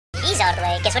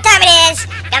Totally. Guess what time it is?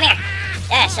 Come here.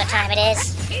 That's what time it is.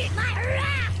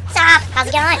 Stop. How's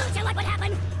it going?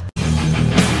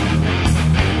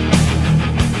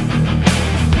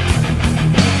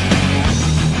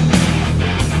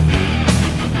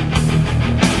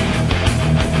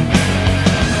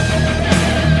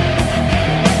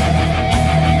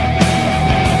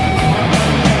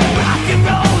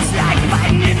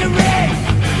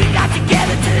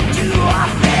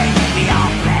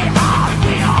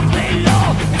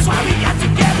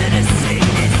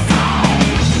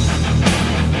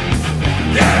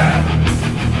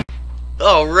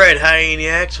 Alright,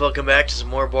 Hyenas, welcome back to some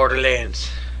more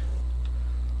Borderlands.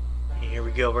 Here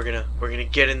we go, we're gonna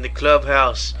get in the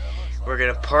clubhouse. We're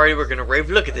gonna party, we're gonna rave.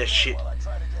 Look at this shit.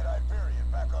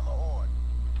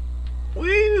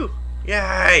 Woo!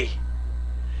 Yay!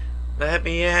 Let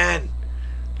me in.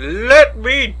 Let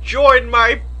me join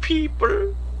my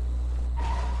people.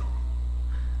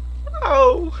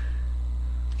 Oh.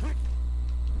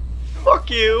 Fuck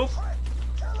you.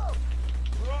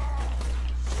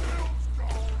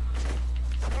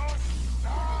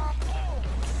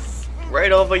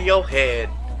 Right over your head.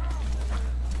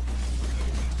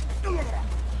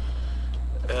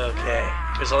 Okay.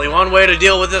 There's only one way to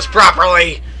deal with this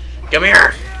properly. Come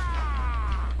here.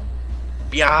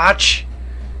 Biatch.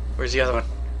 Where's the other one?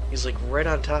 He's like right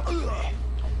on top of me.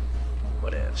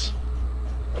 Whatevs.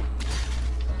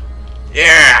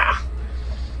 Yeah!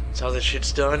 That's how this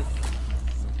shit's done.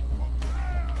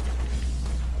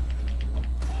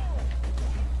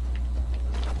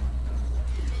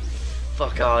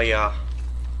 Fuck all y'all.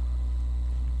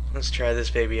 Let's try this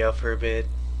baby out for a bit.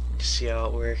 To see how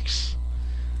it works.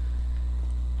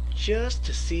 Just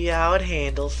to see how it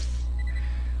handles.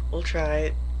 We'll try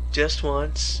it just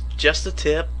once. Just a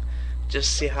tip.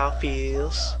 Just see how it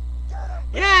feels.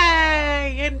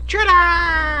 Yay! Intruder!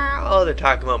 Oh, they're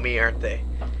talking about me, aren't they?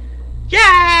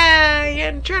 Yay!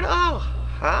 Intruder! Oh,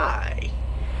 hi.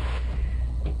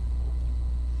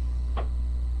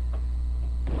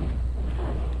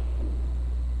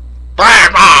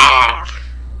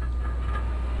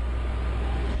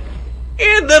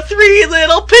 And the three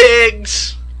little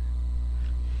pigs!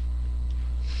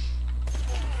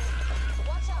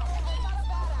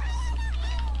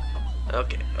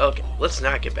 Okay, let's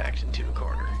not get backed into a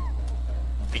corner.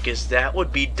 Because that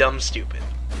would be dumb stupid.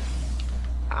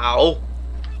 Ow!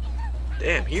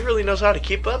 Damn, he really knows how to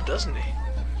keep up, doesn't he?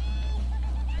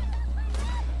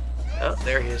 Oh,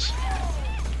 there he is.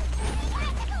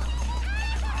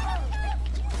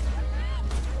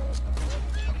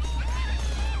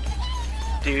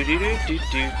 Do do do do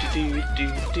do do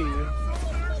do do.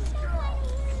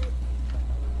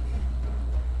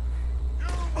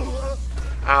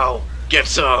 Ow! Get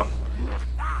some.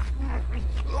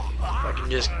 If I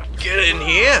can just get in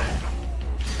here.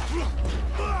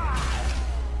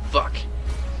 Fuck.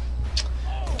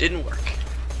 Didn't work.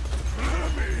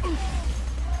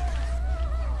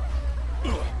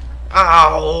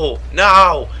 Ow!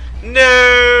 No!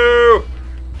 No!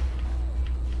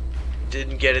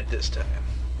 Didn't get it this time.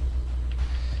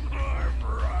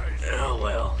 Oh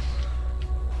well.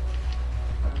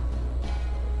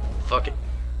 Fuck it.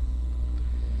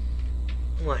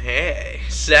 Well, hey,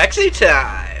 sexy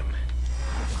time.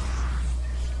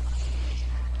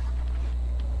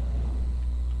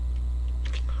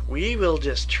 We will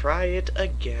just try it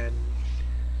again.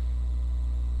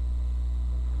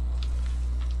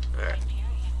 Alright.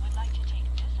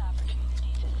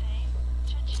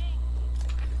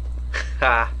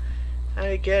 Ha!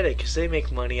 I get it, 'cause they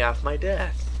make money off my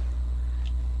death.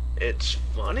 It's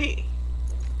funny.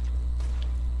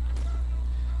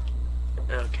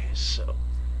 Okay, so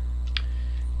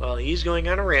while he's going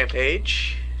on a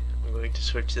rampage, I'm going to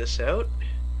switch this out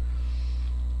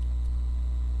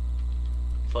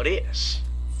for this,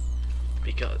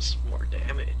 because more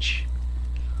damage.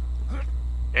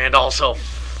 And also,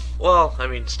 well, I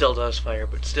mean, still does fire,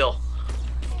 but still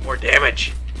more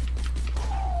damage.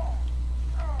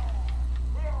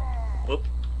 Whoop.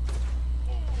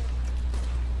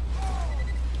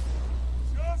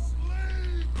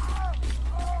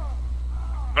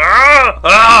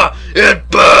 Ah! It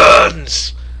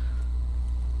burns!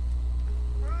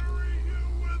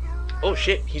 Oh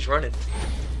shit, he's running.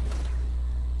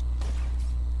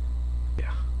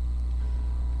 Yeah.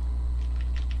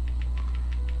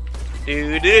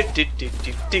 Do do do do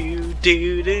do do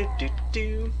do do do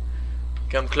do.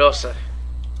 Come closer.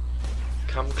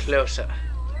 Come closer,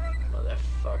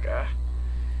 motherfucker.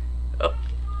 Oh,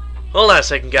 hold on a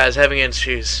second, guys. Having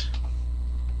issues.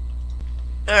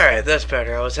 Alright, that's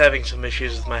better. I was having some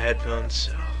issues with my headphones,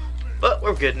 so. But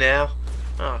we're good now.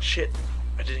 Oh shit.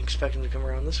 I didn't expect him to come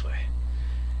around this way.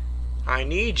 I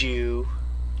need you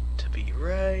to be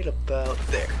right about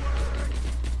there.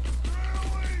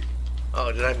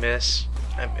 Oh, did I miss?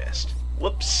 I missed.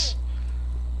 Whoops.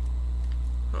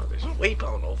 Oh, there's a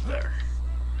waypoint over there.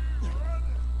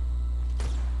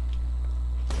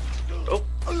 Oh.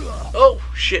 Oh,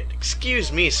 shit.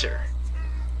 Excuse me, sir.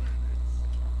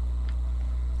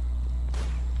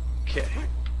 Okay.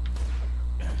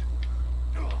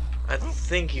 I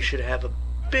think you should have a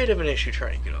bit of an issue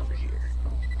trying to get over here.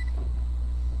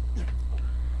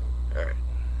 Alright.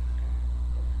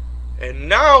 And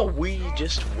now we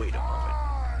just wait a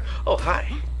moment. Oh, hi.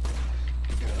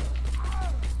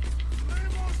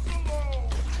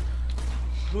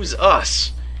 Who's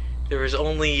us? There is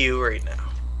only you right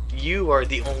now. You are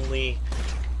the only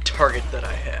target that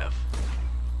I have.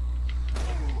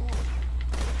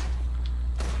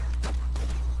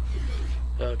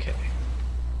 Okay.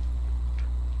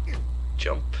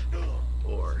 Jump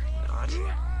or not.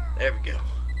 There we go.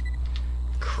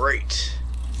 Great.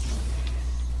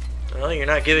 Well, you're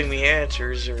not giving me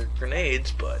answers or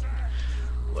grenades, but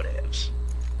whatevs.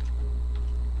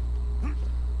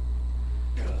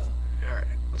 Alright,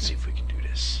 let's see if we can do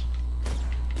this.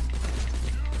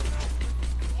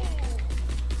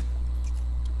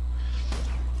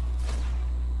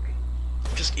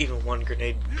 Just even one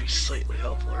grenade would be slightly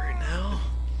helpful right now.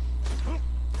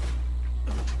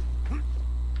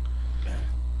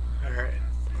 Alright.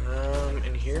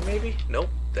 In here maybe? Nope,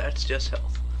 that's just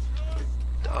health.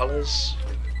 Dollars.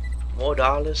 More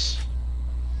dollars.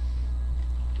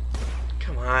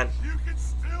 Come on. You can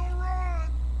still run.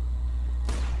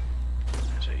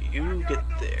 So you get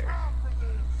there.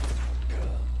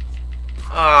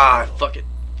 Ah, fuck it.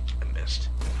 I missed.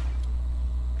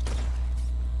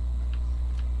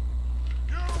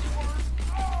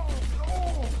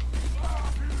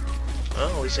 Well,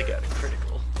 at least I got a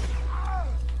critical.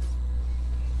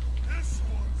 This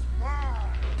one's mine.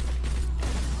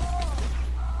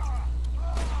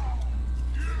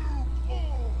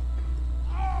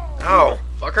 Ow,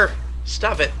 fucker.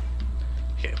 Stop it.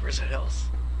 Okay, where's that health?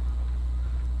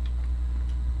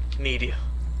 Need you.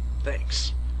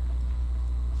 Thanks.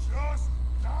 Just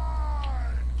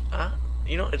die.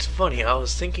 You know, it's funny. I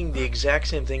was thinking the exact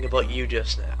same thing about you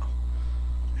just now.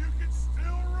 You can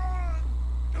still run.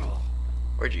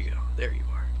 Where'd you go? There you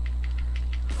are.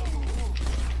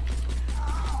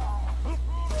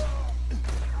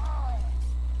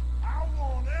 I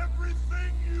want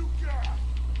everything you got.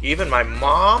 Even my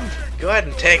mom? Go ahead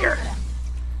and take her.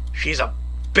 She's a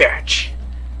bitch.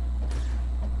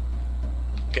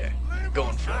 Okay,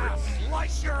 going for it.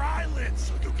 Slice your eyelids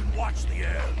so you can watch the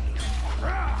end.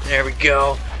 There we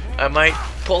go. I might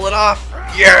pull it off.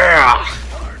 Yeah!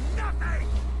 Or nothing.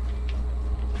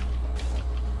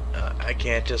 I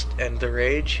can't just end the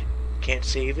rage. Can't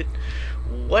save it.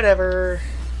 Whatever.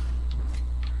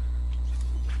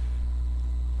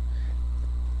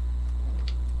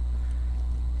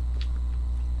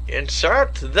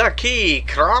 Insert the key,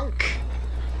 Kronk.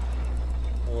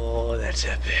 Oh, that's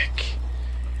epic.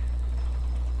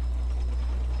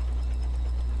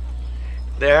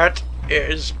 That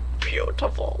is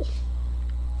beautiful.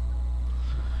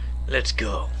 Let's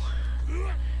go.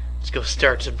 Let's go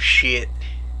start some shit.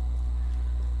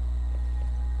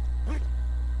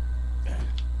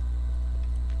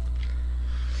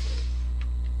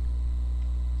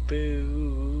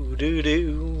 Boo doo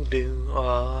doo doo. Oh,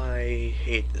 I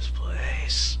hate this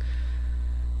place.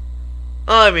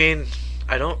 I mean,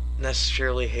 I don't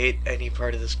necessarily hate any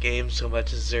part of this game so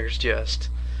much as there's just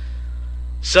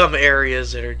some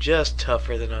areas that are just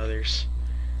tougher than others.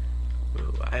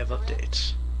 Ooh, I have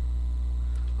updates.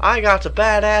 I got the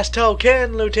badass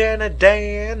token, Lieutenant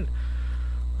Dan.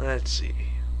 Let's see.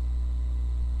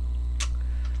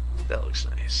 That looks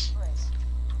nice.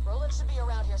 Roland should be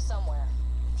around here somewhere.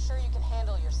 I'm sure you can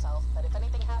handle yourself, but if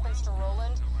anything happens to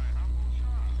Roland,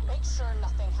 make sure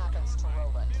nothing happens to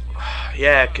Roland.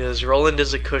 Yeah, because Roland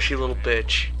is a cushy little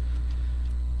bitch.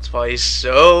 That's why he's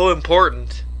so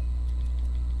important.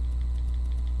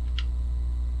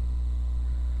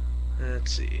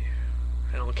 Let's see.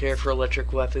 I don't care for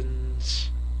electric weapons.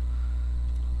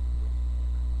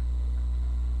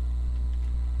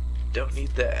 Don't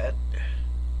need that.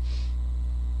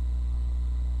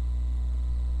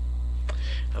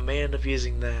 I may end up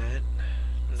using that.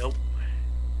 Nope.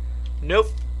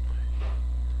 Nope.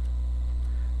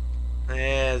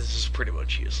 This is pretty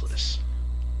much useless.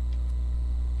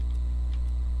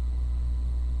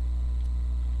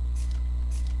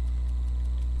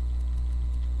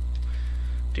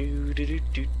 Do do do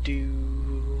do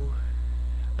do.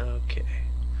 Okay.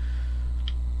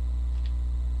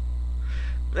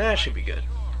 That should be good.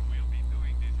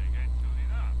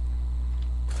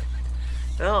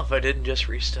 Well, if I didn't just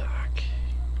restock.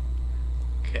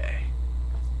 Okay.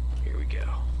 Here we go.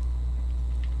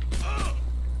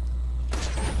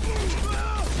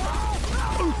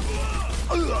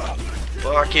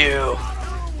 Fuck you.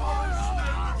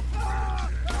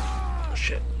 Oh,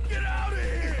 shit. Get out of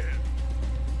here!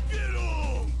 Get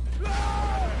him!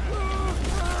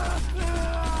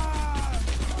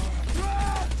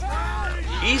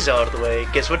 He's out of the way.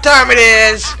 Guess what time it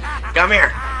is? Come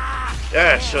here.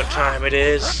 That's what time it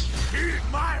is. Eat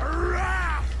my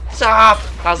wrath! Stop.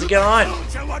 How's it going?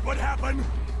 Don't you what would happen?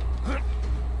 Look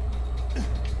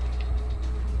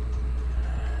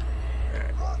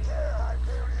here,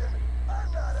 Hyperion.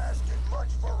 I'm not asking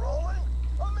much for rolling.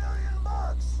 $1 million.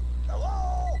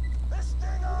 Hello? This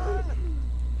thing on?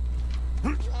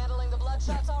 You handling the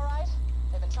bloodshots all right?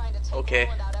 They've been trying to take Okay.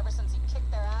 Roland out ever since he kicked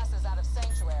their asses out of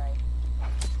Sanctuary. I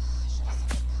should have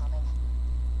seen it coming.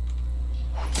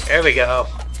 There we go.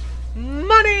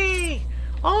 Money!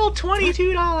 All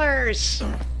 $22.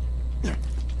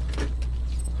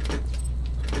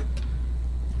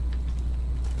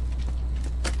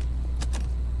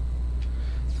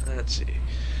 Let's see.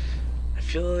 I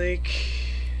feel like...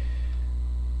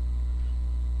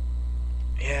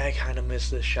 yeah, I kind of miss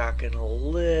this shotgun a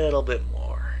little bit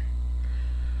more.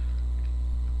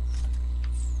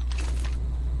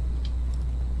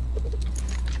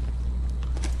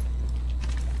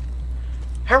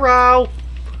 Hello!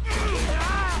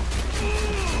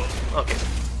 Okay.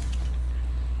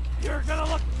 You're gonna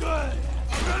look good.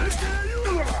 I'm gonna tear you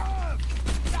alive.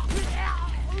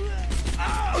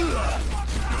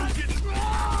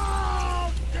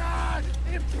 Oh, God.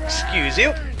 It Excuse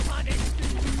you.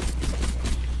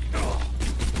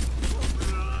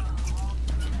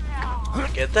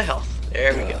 Get the health.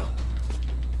 There we go.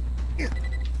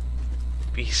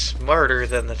 Be smarter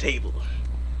than the table.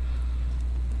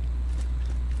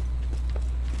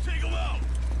 Take him out.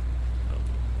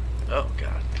 Oh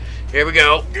god. Here we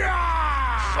go.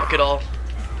 Fuck it all.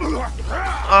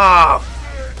 Ah,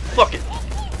 fuck it.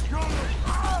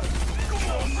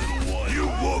 You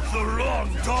woke the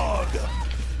wrong dog.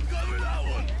 Cover that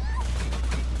one.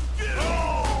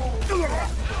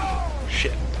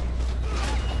 Shit.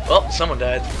 Well, someone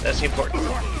died. That's the important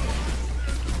part.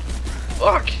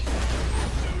 Fuck.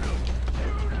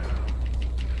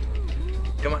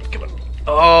 Come on, come on.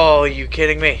 Oh, you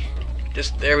kidding me?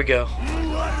 Just, there we go.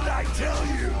 What did I tell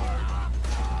you?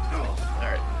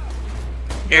 Alright.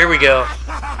 Here we go.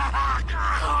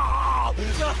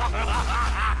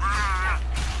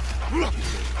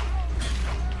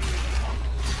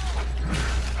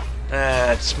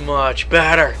 That's much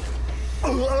better.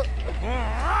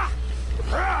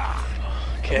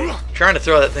 Okay, trying to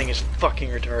throw that thing is fucking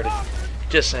retarded.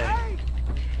 Just saying.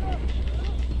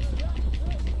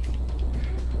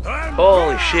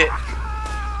 Holy shit.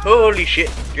 Holy shit.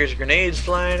 There's grenades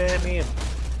flying at me and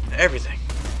everything.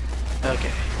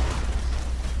 Okay.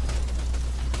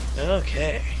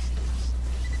 Okay.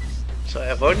 So I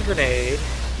have one grenade.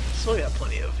 Still got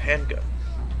plenty of handgun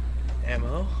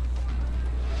ammo.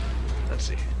 Let's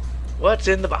see. What's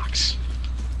in the box?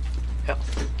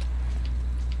 Health.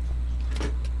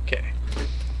 Okay.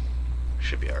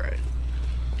 Should be alright.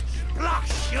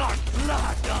 Splash your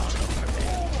blood all over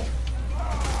me.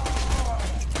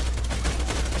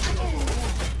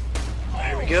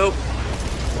 There we go.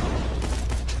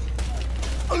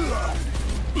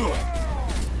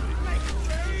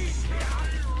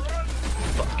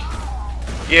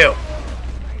 Fuck. You.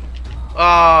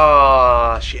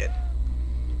 Ah, shit.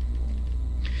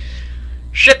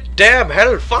 Shit, damn,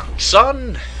 hell, fuck,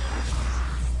 son.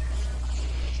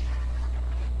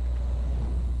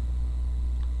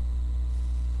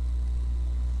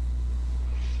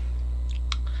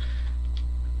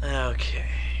 Okay.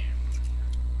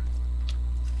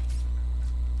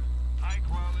 High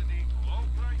quality, low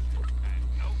price,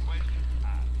 and no questions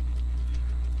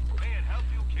asked. May it help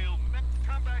you kill men.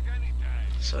 Come back anytime.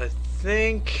 So I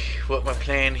think what my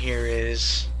plan here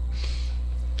is,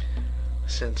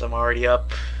 since I'm already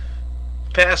up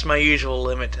past my usual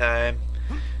limit time,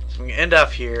 so I'm gonna end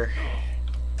off here.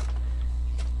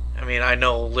 I mean, I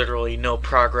know literally no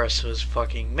progress was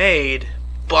fucking made,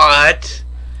 but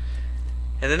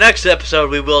in the next episode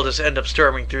we will just end up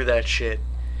storming through that shit.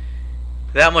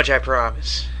 That much I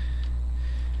promise.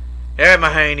 Alright, my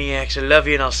Hyeniacs, I love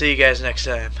you and I'll see you guys next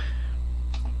time.